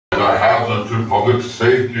a hazard to public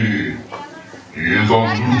safety. He is a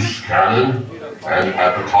loose cannon, and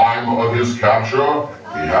at the time of his capture,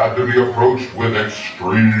 he had to be approached with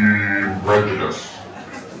extreme prejudice.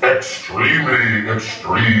 Extremely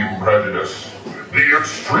extreme prejudice. The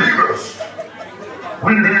extremist!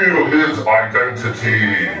 Reveal his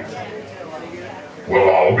identity. Well,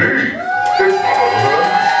 I'll be. It's none other than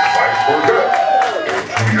Mike Forget, a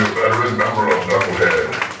 2-year veteran member of Knucklehead.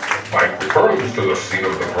 Mike returns to the scene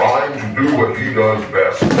of the crime to do what he does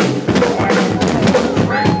best.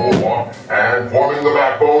 And forming the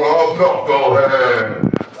backbone of Knucklehead.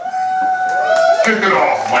 Kick it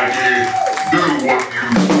off, Mikey. Do what you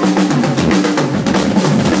do.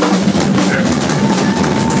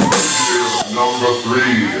 Number 3,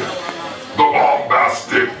 the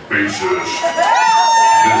bombastic faces.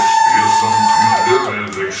 This fearsome fugitive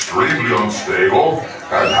is extremely unstable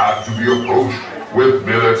and had to be approached with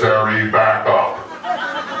military backup.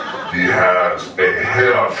 He has a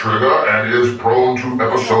hair trigger and is prone to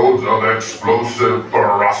episodes of explosive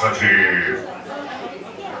ferocity.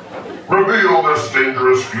 Reveal this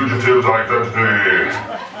dangerous fugitive's identity.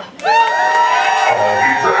 I'll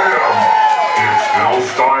be damned. It's Bill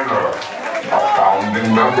Steiner, a founding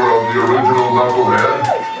member of the original Knucklehead.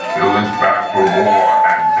 Bill is back for more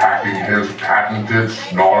and packing his patented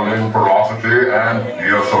snarling ferocity, and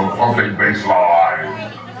here's some pumping bass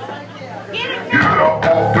line. Give it up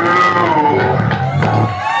for Bill!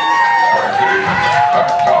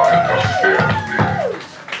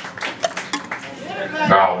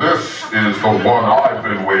 Now this is the one I've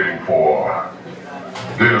been waiting for.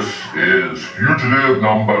 This is fugitive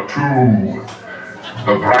number 2,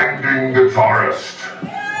 the grinding guitarist.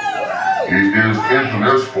 He is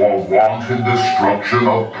infamous for wanton destruction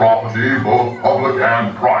of property, both public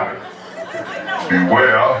and private.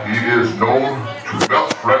 Beware, he is known to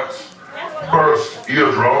belt frets, burst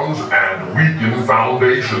eardrums, and weaken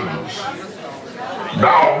foundations.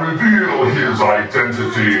 Now reveal his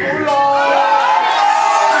identity.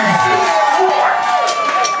 Jesus Christ!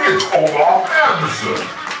 It's Olaf Anderson!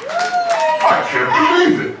 I can't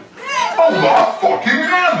believe it! Olaf fucking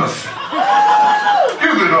Anderson!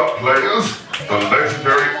 Give it up, players! The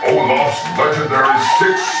legendary Olaf's legendary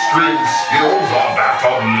 6-string skills are that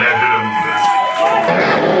of legend!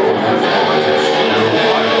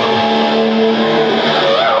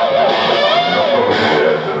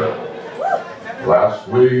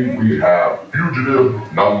 Lastly, we have fugitive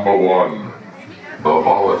number 1, the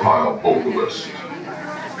volatile vocalist.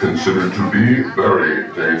 Considered to be very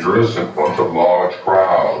dangerous in front of large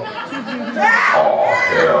crowds. Oh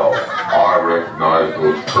hell, I recognize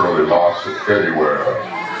those curly locks anywhere.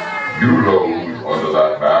 You know who's under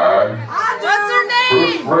that bag. What's her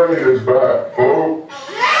name? First Ray is back, folks.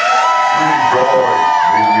 Rejoice,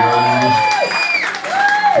 minions.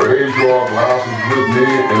 Raise your glasses with me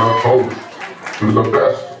in a toast to the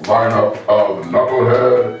best lineup of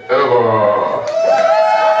Knucklehead ever.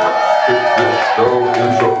 Kick this show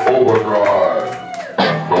into overdrive.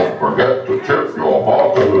 Don't forget to tip your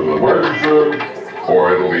bosses and waitresses, or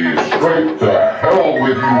it'll be straight to hell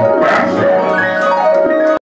with you bastards.